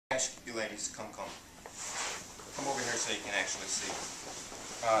You ladies, come. Come over here so you can actually see.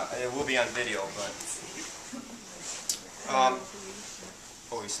 It will be on video, but...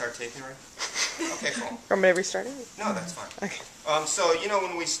 oh, we start taping right? Okay, cool. Want me to restart it? No, that's fine. Okay. So, you know,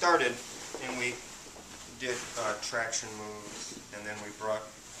 when we started, and we did traction moves, and then we brought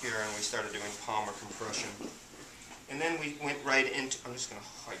here and we started doing palmar compression. And then we went right into, I'm just going to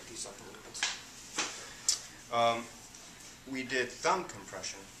hike these up a little bit. We did thumb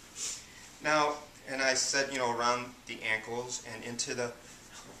compression. Now, and I said, you know, around the ankles and into the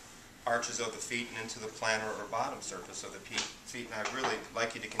arches of the feet and into the plantar or bottom surface of the feet, and I'd really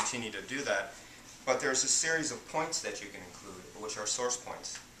like you to continue to do that. But there's a series of points that you can include, which are source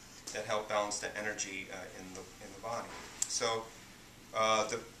points that help balance the energy in the body. So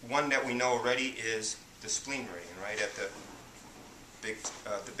the one that we know already is the spleen meridian, right at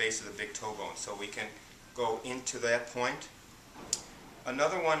the base of the big toe bone. So we can go into that point.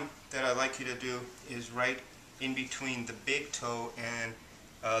 Another one that I'd like you to do is right in between the big toe and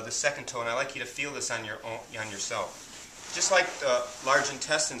the second toe, and I'd like you to feel this on yourself. Just like the large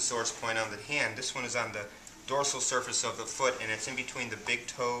intestine source point on the hand, this one is on the dorsal surface of the foot, and it's in between the big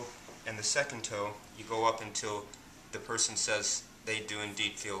toe and the second toe. You go up until the person says they do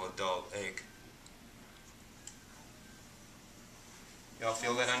indeed feel a dull ache. Y'all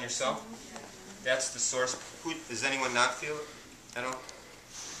feel that on yourself? That's the source. Does anyone not feel it? I don't.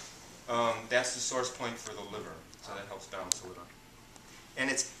 That's the source point for the liver, so that helps balance the liver. And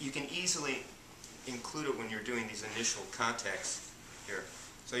you can easily include it when you're doing these initial contacts here.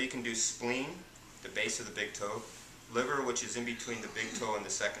 So you can do spleen, the base of the big toe, liver, which is in between the big toe and the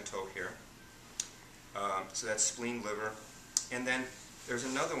second toe here. So that's spleen, liver. And then there's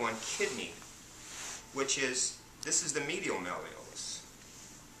another one, kidney, which is, this is the medial malleolus.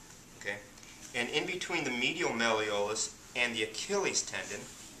 Okay? And in between the medial malleolus and the Achilles tendon,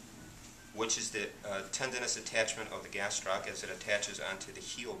 which is the tendinous attachment of the gastroc as it attaches onto the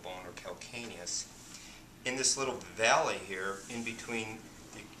heel bone or calcaneus. In this little valley here, in between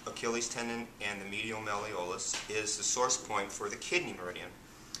the Achilles tendon and the medial malleolus, is the source point for the kidney meridian.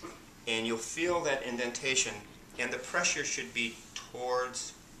 And you'll feel that indentation, and the pressure should be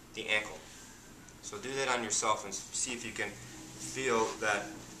towards the ankle. So do that on yourself and see if you can feel that.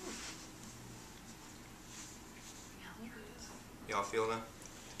 Y'all feel that?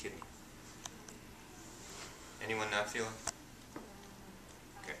 The kidney. Anyone not feel it?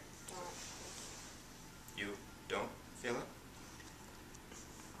 Okay. You don't feel it?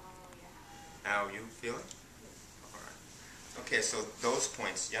 Now you feel it? Alright. Okay, so those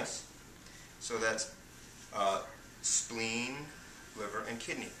points, yes? So that's spleen, liver, and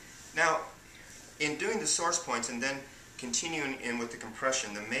kidney. Now, in doing the source points and then continuing in with the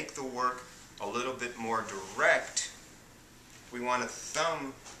compression, to make the work a little bit more direct, we want to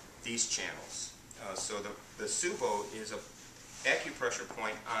thumb these channels. So the subo is a acupressure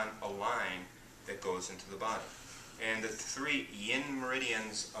point on a line that goes into the body. And the three yin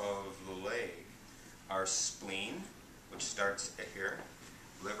meridians of the leg are spleen, which starts here,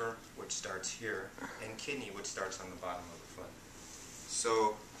 liver, which starts here, and kidney, which starts on the bottom of the foot.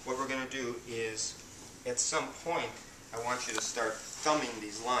 So what we're going to do is, at some point, I want you to start thumbing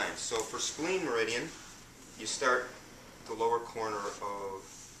these lines. So for spleen meridian, you start the lower corner of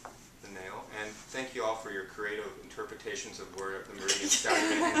the nail, and thank you all for your creative interpretations of where the meridian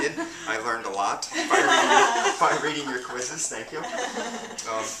started and ended. I learned a lot by reading your quizzes, thank you.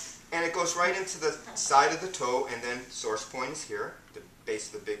 And it goes right into the side of the toe, and then source point is here, the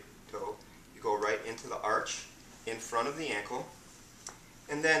base of the big toe. You go right into the arch in front of the ankle,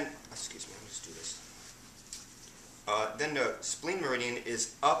 and then, excuse me, let me just do this. Then the spleen meridian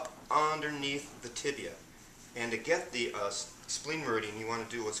is up underneath the tibia. And to get the spleen meridian, you want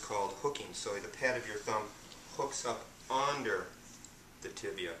to do what's called hooking. So the pad of your thumb hooks up under the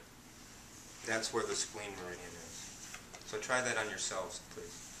tibia. That's where the spleen meridian is. So try that on yourselves,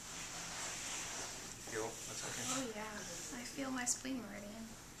 please. Feel that's okay? Oh yeah, I feel my spleen meridian.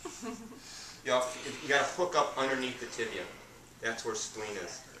 You got to hook up underneath the tibia. That's where spleen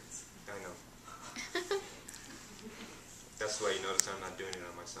is. I know. That's why you notice I'm not doing it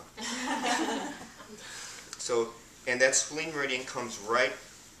on myself. So, and that spleen meridian comes right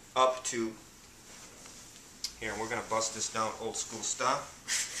up to here, and we're going to bust this down old school style.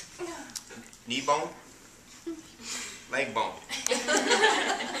 Knee bone, leg bone,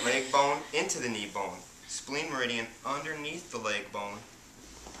 leg bone into the knee bone, spleen meridian underneath the leg bone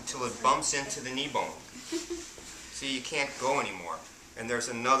until it bumps into the knee bone. See, you can't go anymore. And there's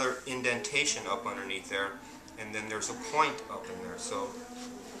another indentation up underneath there, and then there's a point up in there.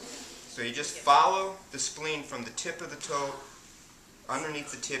 So you just follow the spleen from the tip of the toe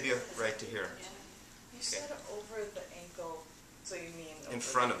underneath the tibia right to here. You said over the ankle, so you mean In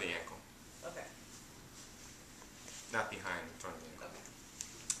front of the ankle. Okay. Not behind, in front of the ankle. Okay.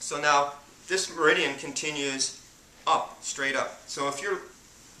 So now, this meridian continues up, straight up. So if you're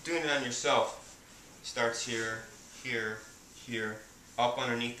doing it on yourself, starts here, here, here, up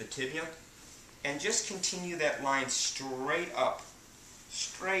underneath the tibia, and just continue that line straight up,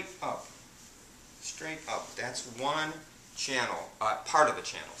 straight up, straight up. That's one channel, part of the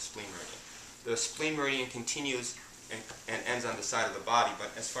channel, spleen meridian. The spleen meridian continues and ends on the side of the body, but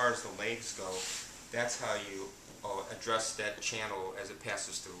as far as the legs go, that's how you address that channel as it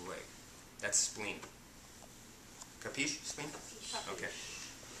passes through the leg. That's spleen. Capiche? Spleen? Okay.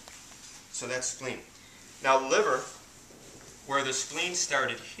 So that's spleen. Now liver, where the spleen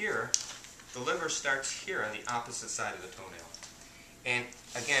started here, the liver starts here on the opposite side of the toenail. And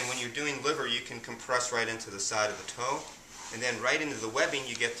again, when you're doing liver, you can compress right into the side of the toe, and then right into the webbing,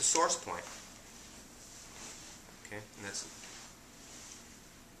 you get the source point. Okay, and that's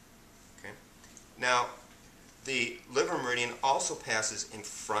okay. Now, the liver meridian also passes in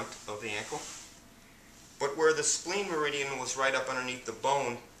front of the ankle, but where the spleen meridian was right up underneath the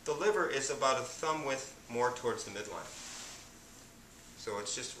bone, the liver is about a thumb width more towards the midline. So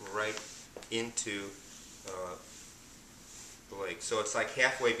it's just right into the leg. So it's like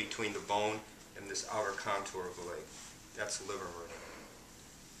halfway between the bone and this outer contour of the leg. That's the liver meridian.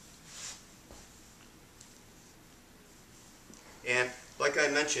 And like I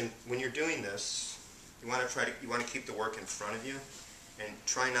mentioned, when you're doing this, you want to keep the work in front of you, and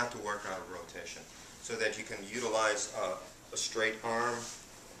try not to work out of rotation, so that you can utilize a straight arm,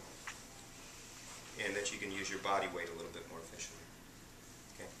 and that you can use your body weight a little bit more efficiently.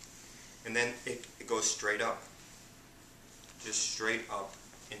 Okay, and then it goes straight up, just straight up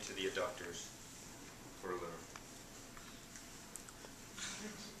into the adductors for a liver.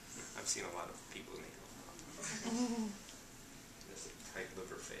 I've seen a lot of people make it. That's a tight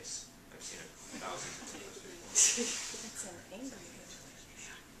liver face. I've seen it thousands of times before. It's an angry.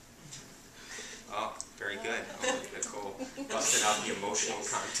 Oh, very good. Oh, Nicole busted out the emotional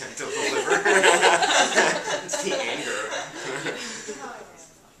content of the liver. It's the anger.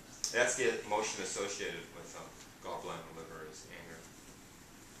 That's the emotion associated with gallbladder and liver is anger.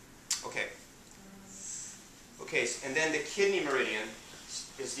 Okay. Okay, and then the kidney meridian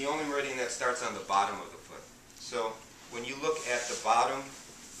is the only meridian that starts on the bottom of the foot. So when you look at the bottom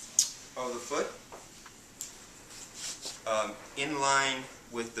of the foot, in line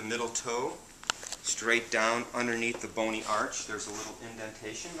with the middle toe, straight down underneath the bony arch, there's a little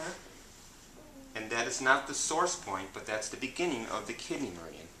indentation there. And that is not the source point, but that's the beginning of the kidney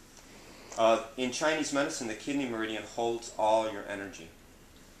meridian. In Chinese medicine, the kidney meridian holds all your energy,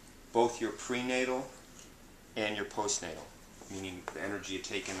 both your prenatal and your postnatal, meaning the energy you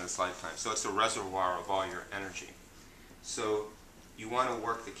take in this lifetime. So it's a reservoir of all your energy. So you want to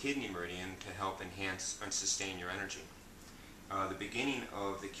work the kidney meridian to help enhance and sustain your energy. The beginning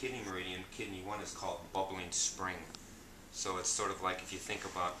of the kidney meridian, kidney 1, is called bubbling spring. So it's sort of like if you think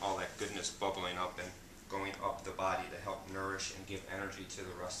about all that goodness bubbling up and going up the body to help nourish and give energy to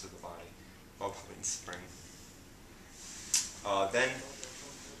the rest of the body. Bubbling spring. Then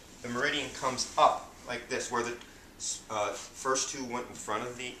the meridian comes up like this, where the first two went in front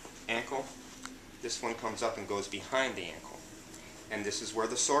of the ankle. This one comes up and goes behind the ankle. And this is where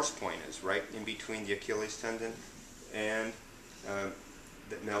the source point is, right in between the Achilles tendon and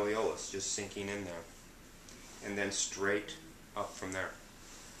the malleolus, just sinking in there. And then straight up from there.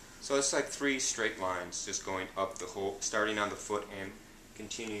 So it's like 3 straight lines just going up the whole, starting on the foot and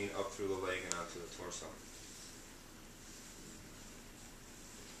continuing up through the leg and onto the torso.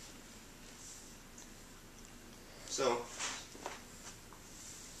 So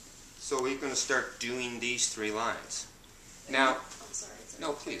we're going to start doing these 3 lines. Now, I'm sorry.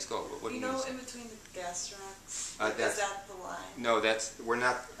 no, please go. What do You you know, mean? in between the gastrocs, That's- is that the line? No, we're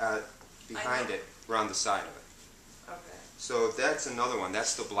not behind it. We're on the side of it. Okay. So that's another one.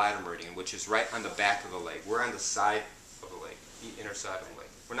 That's the bladder meridian, which is right on the back of the leg. We're on the side of the leg, the inner side of the leg.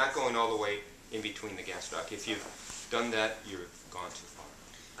 We're not going all the way in between the gastroc. If you've done that, you've gone too far.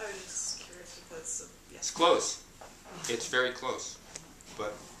 I was just curious because It's close. It's very close.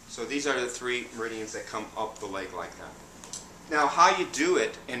 But so these are the 3 meridians that come up the leg like that. Now, how you do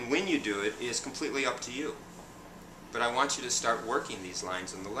it and when you do it is completely up to you. But I want you to start working these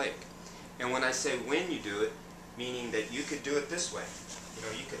lines in the leg. And when I say when you do it, meaning that you could do it this way. You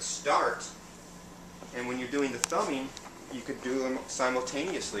know, you could start, and when you're doing the thumbing, you could do them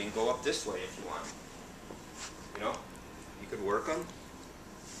simultaneously and go up this way if you want. You know, you could work them,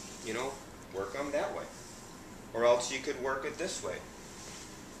 you know, work them that way. Or else you could work it this way.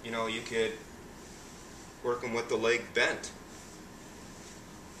 you know, you could work them with the leg bent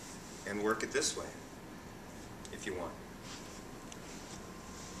and work it this way if you want.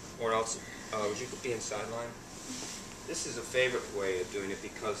 Or else, would you be in sideline? This is a favorite way of doing it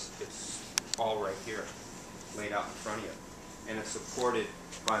because it's all right here, laid out in front of you, and it's supported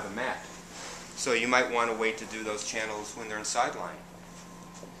by the mat. So you might want to wait to do those channels when they're in sideline.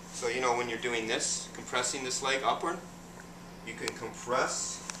 So you know when you're doing this, compressing this leg upward, you can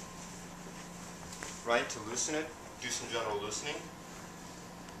compress, right, to loosen it, do some general loosening,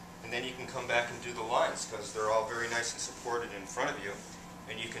 and then you can come back and do the lines because they're all very nice and supported in front of you.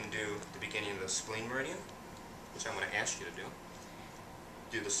 And you can do the beginning of the spleen meridian, which I'm going to ask you to do.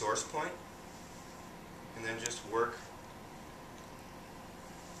 Do the source point, and then just work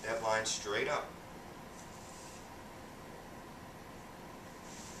that line straight up.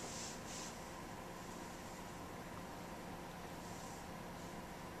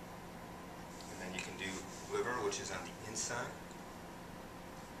 And then you can do liver, which is on the inside.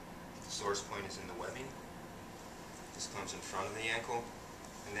 The source point is in the webbing. This comes in front of the ankle,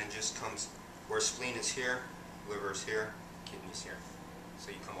 and then just comes where spleen is here, liver is here, kidney's here. So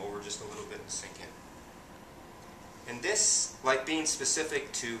you come over just a little bit and sink in. And this, like being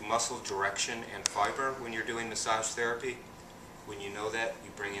specific to muscle direction and fiber when you're doing massage therapy, when you know that,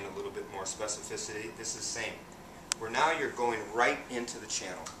 you bring in a little bit more specificity. This is the same. Where now you're going right into the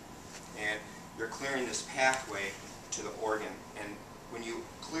channel, and you're clearing this pathway to the organ. And when you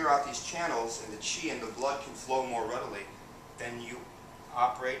clear out these channels and the chi and the blood can flow more readily, then you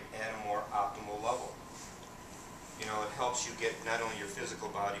operate at a more optimal level. You know, it helps you get not only your physical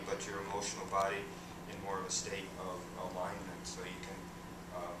body but your emotional body in more of a state of alignment, so you can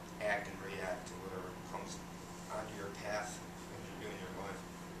act and react to whatever comes onto your path when you're doing your life.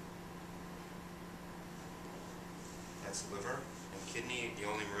 That's liver and kidney, the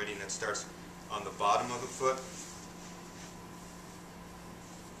only meridian that starts on the bottom of the foot.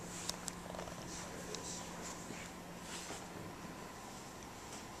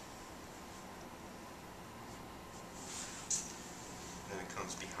 Then it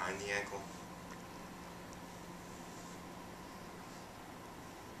comes behind the ankle.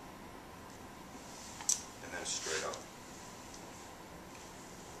 And then straight up.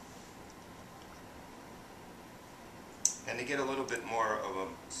 And to get a little bit more of a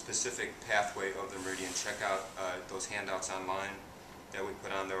specific pathway of the meridian, check out those handouts online that we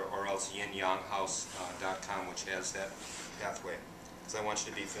put on there, or else yinyanghouse.com, which has that pathway. Because I want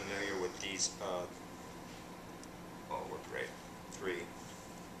you to be familiar with these, oh, we're great, 3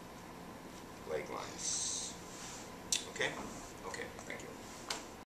 leg lines. Okay? Okay, thank you.